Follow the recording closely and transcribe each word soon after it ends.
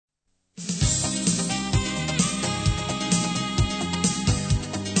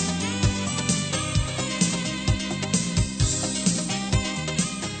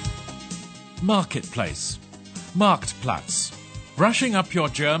Marketplace. Marktplatz. Brushing up your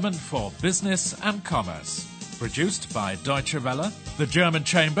German for business and commerce. Produced by Deutsche Welle, the German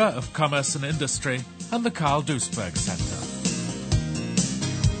Chamber of Commerce and Industry, and the Karl Duisberg Center.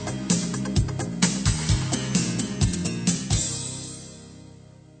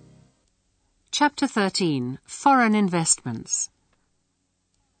 Chapter 13. Foreign Investments.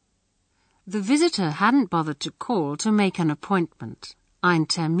 The visitor hadn't bothered to call to make an appointment, ein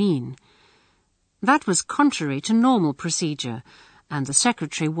Termin. That was contrary to normal procedure, and the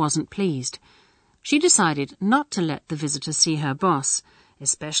secretary wasn't pleased. She decided not to let the visitor see her boss,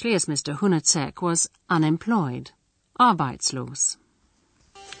 especially as Mr. Hunecek was unemployed, arbeitslos.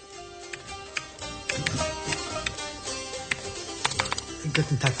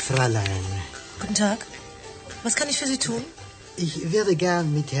 Guten Tag, Fräulein. Guten Tag. Was kann ich für Sie tun? Ich würde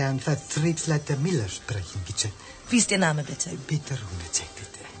gern mit Herrn Vertriebsleiter Miller sprechen, bitte. Wie ist Ihr Name, bitte? Peter Hunecek,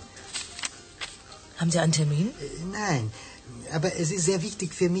 bitte. Haben Sie einen Termin? Nein, aber es ist sehr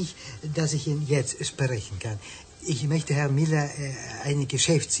wichtig für mich, dass ich ihn jetzt sprechen kann. Ich möchte Herrn Miller eine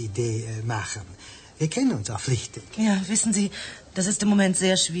Geschäftsidee machen. Wir kennen uns auch flüchtig. Ja, wissen Sie, das ist im Moment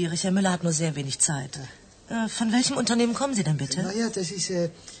sehr schwierig. Herr Müller hat nur sehr wenig Zeit. Von welchem Unternehmen kommen Sie denn bitte? Naja, das ist...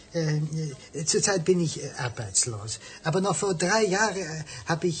 zurzeit bin ich arbeitslos. Aber noch vor 3 Jahren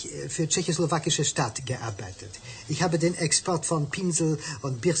habe ich für tschechoslowakische Staat gearbeitet. Ich habe den Export von Pinsel-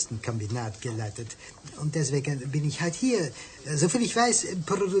 und Bürstenkombinat geleitet. Und deswegen bin ich halt hier. Soviel ich weiß,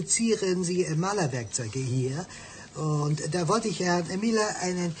 produzieren Sie Malerwerkzeuge hier. Und da wollte ich Herrn Miller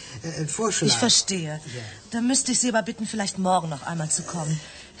einen Vorschlag... Ich verstehe. Ja. Da müsste ich Sie aber bitten, vielleicht morgen noch einmal zu kommen.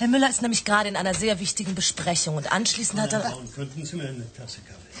 Herr Müller ist nämlich gerade in einer sehr wichtigen Besprechung und anschließend hat er... Könnten Sie mir eine Tasse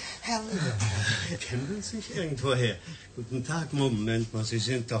Kaffee? Herr Miller. Kennen Sie sich irgendwoher? Guten Tag, Moment mal, Sie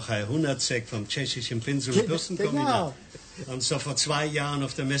sind doch Herr Hunecek vom tschechischen Pinsel- und Bürstenkombinat. Genau. Uns doch vor 2 Jahren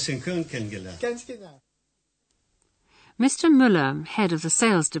auf der Messe in Köln kennengelernt. Ganz genau. Mr. Müller, head of the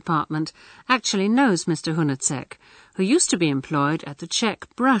sales department, actually knows Mr. Hunecek, who used to be employed at the Czech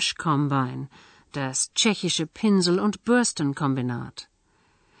Brush Combine, das tschechische Pinsel- und Bürstenkombinat.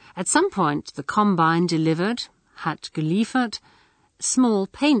 At some point, the combine delivered, hat geliefert, small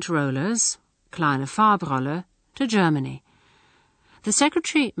paint rollers, kleine Farbroller, to Germany. The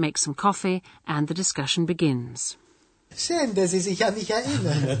secretary makes some coffee and the discussion begins. Schön, dass Sie sich an mich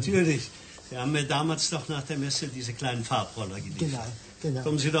erinnern. Natürlich. Sie haben mir damals doch nach der Messe diese kleinen Farbroller geliefert. Genau.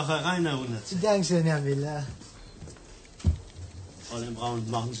 Kommen Sie doch herein, Herr Hunecek. Dankeschön, Herr Miller. Fräulein Braun,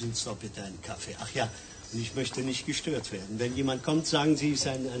 machen Sie uns doch bitte einen Kaffee. Ach ja, und ich möchte nicht gestört werden. Wenn jemand kommt, sagen Sie, es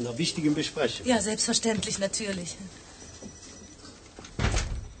ist in einer wichtigen Besprechung. Ja, selbstverständlich, natürlich.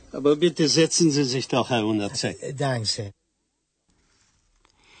 Aber bitte setzen Sie sich doch, Herr Hunecek. Danke.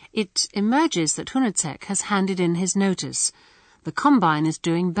 It emerges that Hunecek has handed in his notice. The combine is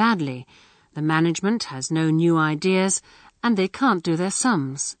doing badly. The management has no new ideas, and they can't do their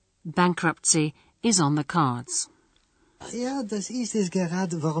sums. Bankruptcy is on the cards. Ja, das ist es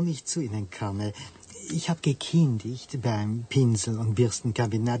gerade, warum ich zu Ihnen komme. Ich habe gekündigt beim Pinsel- und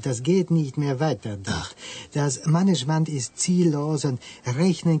Bürstenkombinat. Das geht nicht mehr weiter dort. Das Management ist ziellos und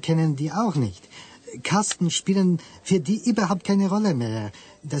rechnen können die auch nicht. Kasten spielen für die überhaupt keine Rolle mehr.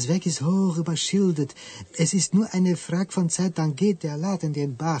 Das Werk ist hoch überschildert. Es ist nur eine Frage von Zeit, dann geht der Laden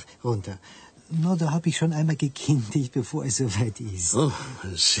den Bach runter. Nur da habe ich schon einmal gekündigt, bevor es soweit ist. Oh,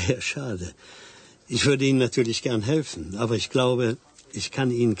 sehr schade. Ich würde Ihnen natürlich gern helfen, aber ich glaube, ich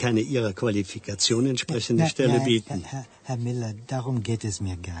kann Ihnen keine Ihrer Qualifikation entsprechende Stelle bieten. Herr Miller, darum geht es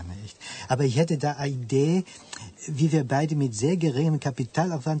mir gar nicht. Aber ich hätte da eine Idee, wie wir beide mit sehr geringem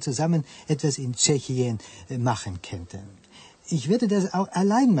Kapitalaufwand zusammen etwas in Tschechien machen könnten. Ich würde das auch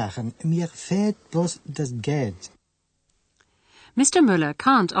allein machen. Mir fehlt bloß das Geld. Mr. Müller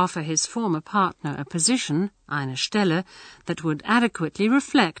can't offer his former partner a position, eine Stelle, that would adequately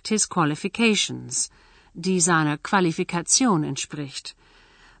reflect his qualifications, die seiner Qualifikation entspricht.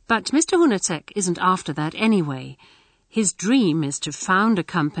 But Mr. Hunecek isn't after that anyway. His dream is to found a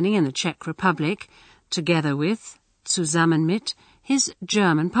company in the Czech Republic, together with, zusammen mit, his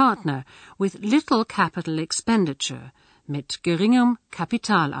German partner, with little capital expenditure, mit geringem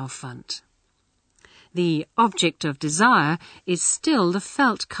Kapitalaufwand. The object of desire is still the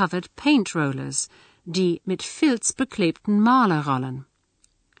felt-covered paint rollers, die mit Filz beklebten Malerrollen.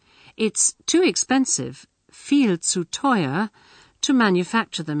 It's too expensive, viel zu teuer, to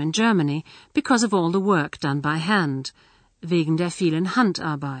manufacture them in Germany because of all the work done by hand, wegen der vielen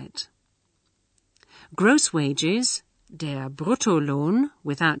Handarbeit. Gross wages, der Bruttolohn,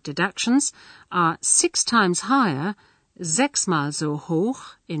 without deductions, are 6 times higher, 6-mal so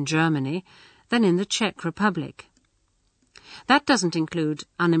hoch in Germany, than in the Czech Republic. That doesn't include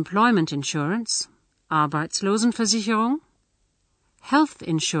unemployment insurance, Arbeitslosenversicherung, health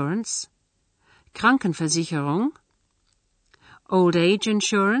insurance, Krankenversicherung, old age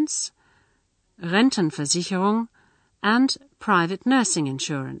insurance, Rentenversicherung, and private nursing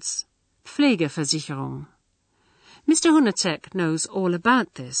insurance, Pflegeversicherung. Mr. Hunacek knows all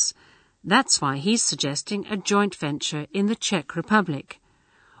about this. That's why he's suggesting a joint venture in the Czech Republic.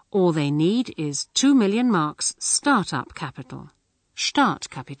 All they need is 2 million marks start-up capital,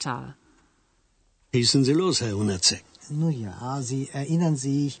 Startkapital. Schießen Sie los, Herr Hunacek. Nun ja, Sie erinnern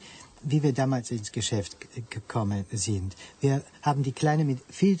sich, wie wir damals ins Geschäft gekommen sind. Wir haben die Kleine mit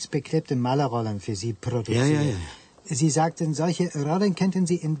Filz beklebten Malerrollen für Sie produziert. Ja. Sie sagten, solche Rollen könnten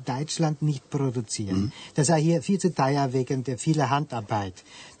Sie in Deutschland nicht produzieren. Das sei hier viel zu teuer wegen der vielen Handarbeit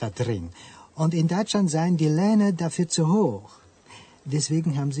da drin. Und in Deutschland seien die Löhne dafür zu hoch.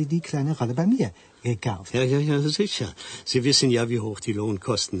 Deswegen haben Sie die kleine Rolle bei mir gekauft. Ja, sicher. Sie wissen ja, wie hoch die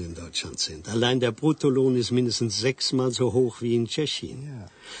Lohnkosten in Deutschland sind. Allein der Bruttolohn ist mindestens 6-mal so hoch wie in Tschechien. Ja.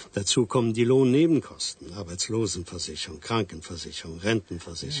 Dazu kommen die Lohnnebenkosten, Arbeitslosenversicherung, Krankenversicherung,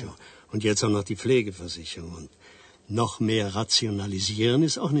 Rentenversicherung und jetzt auch noch die Pflegeversicherung. Und noch mehr rationalisieren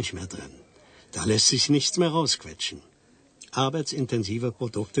ist auch nicht mehr drin. Da lässt sich nichts mehr rausquetschen. Arbeitsintensive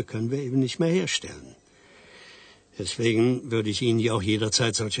Produkte können wir eben nicht mehr herstellen. Deswegen würde ich Ihnen ja auch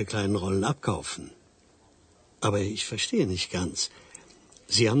jederzeit solche kleinen Rollen abkaufen. Aber ich verstehe nicht ganz.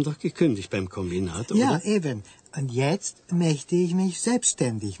 Sie haben doch gekündigt beim Kombinat, oder? Ja, eben. Und jetzt möchte ich mich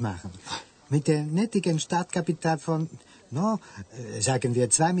selbstständig machen. Mit dem nötigen Startkapital von, sagen wir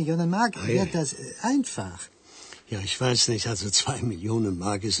 2 Millionen Mark, wird das einfach. Ja, ich weiß nicht, also 2 Millionen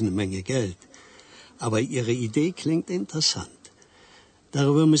Mark ist eine Menge Geld. Aber Ihre Idee klingt interessant.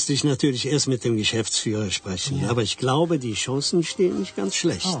 Darüber müsste ich natürlich erst mit dem Geschäftsführer sprechen. Ja. Aber ich glaube, die Chancen stehen nicht ganz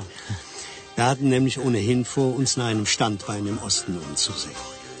schlecht. Oh. Wir hatten nämlich ohnehin vor, uns nach einem Standbein im Osten umzusehen.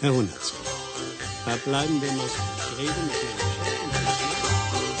 Herr Hunacek, da bleiben wir noch. Ich rede mit Ihrem Chef.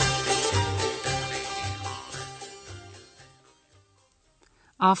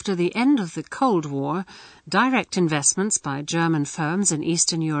 After the end of the Cold War, direct investments by German firms in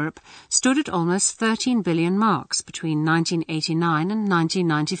Eastern Europe stood at almost 13 billion marks between 1989 and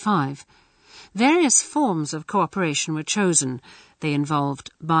 1995. Various forms of cooperation were chosen. They involved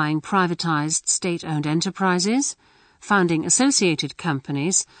buying privatized state-owned enterprises, founding associated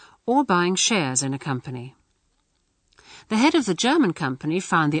companies, or buying shares in a company. The head of the German company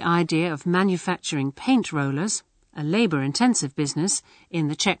found the idea of manufacturing paint rollers, a labour-intensive business, in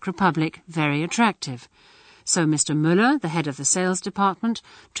the Czech Republic very attractive. So Mr. Müller, the head of the sales department,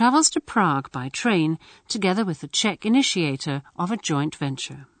 travels to Prague by train together with the Czech initiator of a joint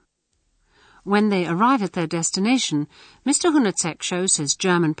venture. When they arrive at their destination, Mr. Hunacek shows his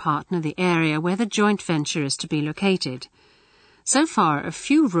German partner the area where the joint venture is to be located. So far, a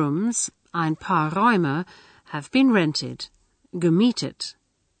few rooms, ein paar Räume, have been rented, gemietet.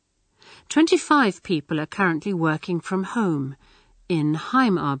 25 people are currently working from home, in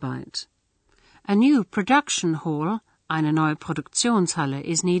Heimarbeit. A new production hall, eine neue Produktionshalle,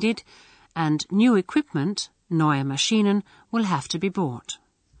 is needed, and new equipment, neue Maschinen, will have to be bought.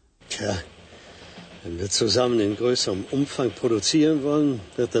 Tja, wenn wir zusammen in größerem Umfang produzieren wollen,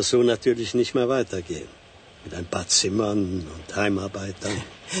 wird das so natürlich nicht mehr weitergehen. Mit ein paar Zimmern und Heimarbeitern.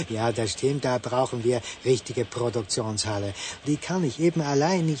 Ja, das stimmt, da brauchen wir richtige Produktionshalle. Die kann ich eben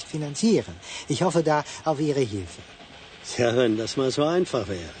allein nicht finanzieren. Ich hoffe da auf Ihre Hilfe. Ja, wenn das mal so einfach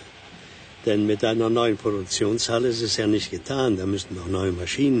wäre. Denn mit einer neuen Produktionshalle ist es ja nicht getan. Da müssten noch neue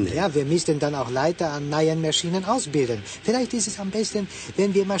Maschinen her. Ja, wir müssten dann auch Leiter an neuen Maschinen ausbilden. Vielleicht ist es am besten,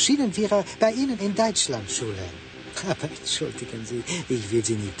 wenn wir Maschinenführer bei Ihnen in Deutschland schulen. Aber entschuldigen Sie, ich will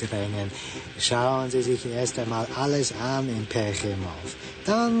Sie nicht drängen. Schauen Sie sich erst einmal alles an in Perchemov.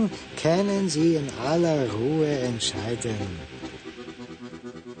 Dann können Sie in aller Ruhe entscheiden.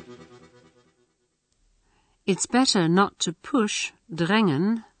 It's better not to push,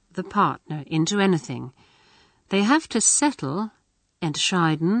 drängen, the partner into anything. They have to settle,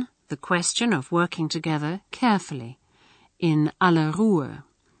 entscheiden, the question of working together carefully, in aller Ruhe.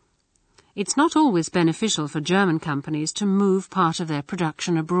 It's not always beneficial for German companies to move part of their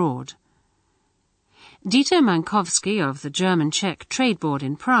production abroad. Dieter Mankowski of the German-Czech Trade Board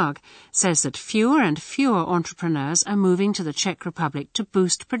in Prague says that fewer and fewer entrepreneurs are moving to the Czech Republic to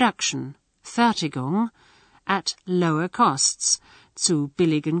boost production, Fertigung, at lower costs, zu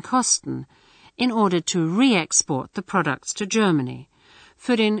billigen Kosten, in order to re-export the products to Germany,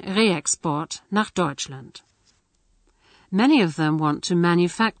 für den Re-Export nach Deutschland. Many of them want to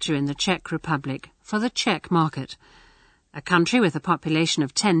manufacture in the Czech Republic for the Czech market. A country with a population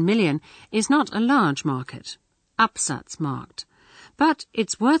of 10 million is not a large market. Absatzmarkt, but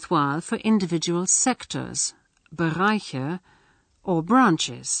it's worthwhile for individual sectors, Bereiche, or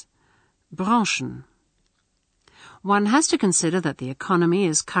branches, Branchen. One has to consider that the economy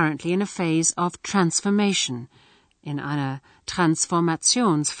is currently in a phase of transformation, in einer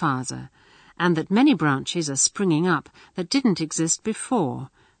Transformationsphase, and that many branches are springing up that didn't exist before,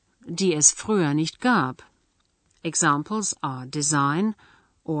 die es früher nicht gab. Examples are design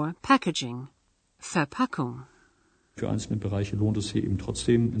or packaging, Verpackung. Für einzelne Bereiche lohnt es hier eben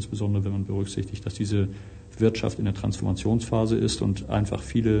trotzdem, insbesondere wenn man berücksichtigt, dass diese Wirtschaft in der Transformationsphase ist und einfach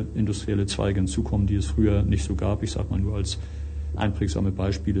viele industrielle Zweige hinzukommen, die es früher nicht so gab. Ich sage mal nur als einprägsame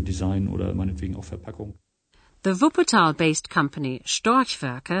Beispiele Design oder meinetwegen auch Verpackung. The Wuppertal-based company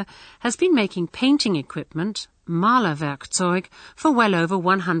Storchwerke has been making painting equipment, Malerwerkzeug, for well over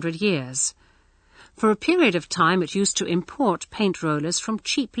 100 years. For a period of time it used to import paint rollers from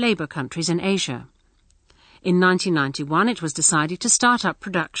cheap labour countries in Asia. In 1991 it was decided to start up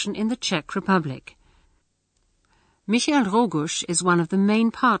production in the Czech Republic. Michael Rogusch is one of the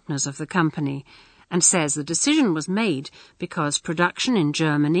main partners of the company and says the decision was made because production in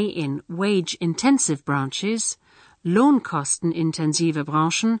Germany in wage-intensive branches, lohnkostenintensive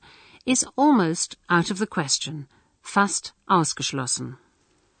Branchen, is almost out of the question, fast ausgeschlossen.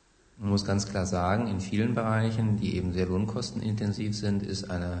 Man muss ganz klar sagen, in vielen Bereichen, die eben sehr lohnkostenintensiv sind, ist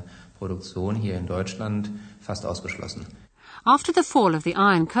eine Produktion hier in Deutschland fast ausgeschlossen. After the fall of the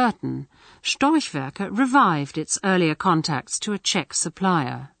Iron Curtain, Storchwerke revived its earlier contacts to a Czech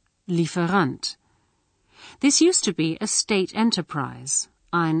supplier, Lieferant. This used to be a state enterprise,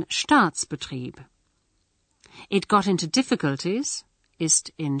 ein Staatsbetrieb. It got into difficulties,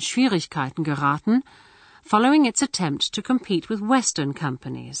 ist in Schwierigkeiten geraten, following its attempt to compete with Western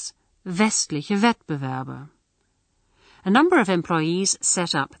companies, westliche Wettbewerber. A number of employees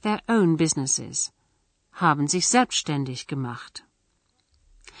set up their own businesses, haben sich selbstständig gemacht.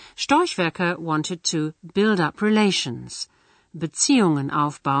 Storchwerke wanted to build up relations, Beziehungen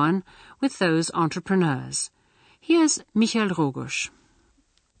aufbauen with those entrepreneurs. Here's Michael Rogusch.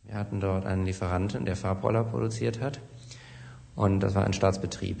 Wir hatten dort einen Lieferanten, der Farbroller produziert hat, und das war ein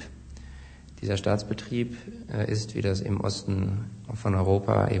Staatsbetrieb. Dieser Staatsbetrieb ist, wie das im Osten von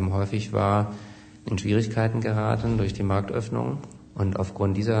Europa eben häufig war, in Schwierigkeiten geraten durch die Marktöffnung. Und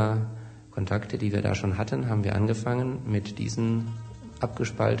aufgrund dieser Kontakte, die wir da schon hatten, haben wir angefangen, mit diesen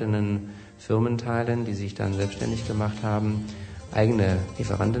abgespaltenen Firmenteilen, die sich dann selbstständig gemacht haben, eigene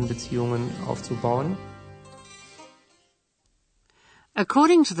Lieferantenbeziehungen aufzubauen.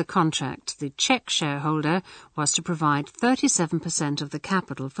 According to the contract, the Czech shareholder was to provide 37% of the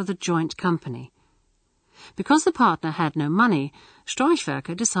capital for the joint company. Because the partner had no money,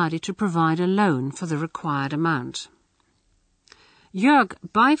 Storchwerke decided to provide a loan for the required amount. Jörg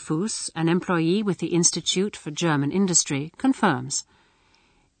Beifuss, an employee with the Institute for German Industry, confirms.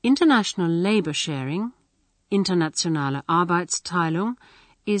 International labour sharing, internationale Arbeitsteilung,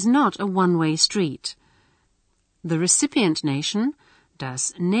 is not a one-way street. The recipient nation,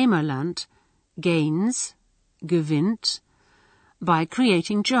 das Nehmerland, gains, gewinnt, by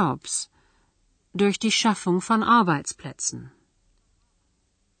creating jobs, durch die Schaffung von Arbeitsplätzen.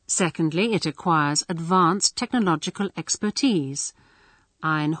 Secondly, it acquires advanced technological expertise,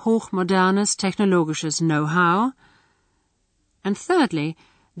 ein hochmodernes technologisches Know-how. And thirdly,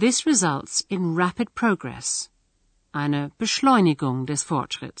 this results in rapid progress, eine Beschleunigung des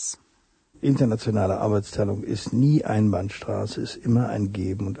Fortschritts. Internationale Arbeitsteilung ist nie Einbahnstraße, ist immer ein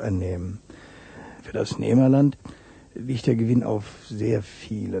Geben und ein Nehmen. Für das Nehmerland liegt der Gewinn auf sehr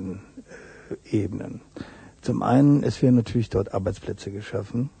vielen Ebenen. Zum einen, es werden natürlich dort Arbeitsplätze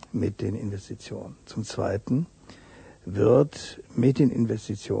geschaffen mit den Investitionen. Zum Zweiten wird mit den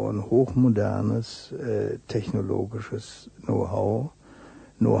Investitionen hochmodernes technologisches Know-how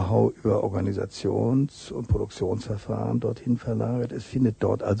über Organisations- und Produktionsverfahren dorthin verlagert. Es findet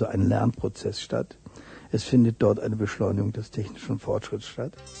dort also ein Lernprozess statt. Es findet dort eine Beschleunigung des technischen Fortschritts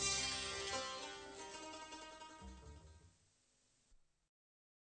statt.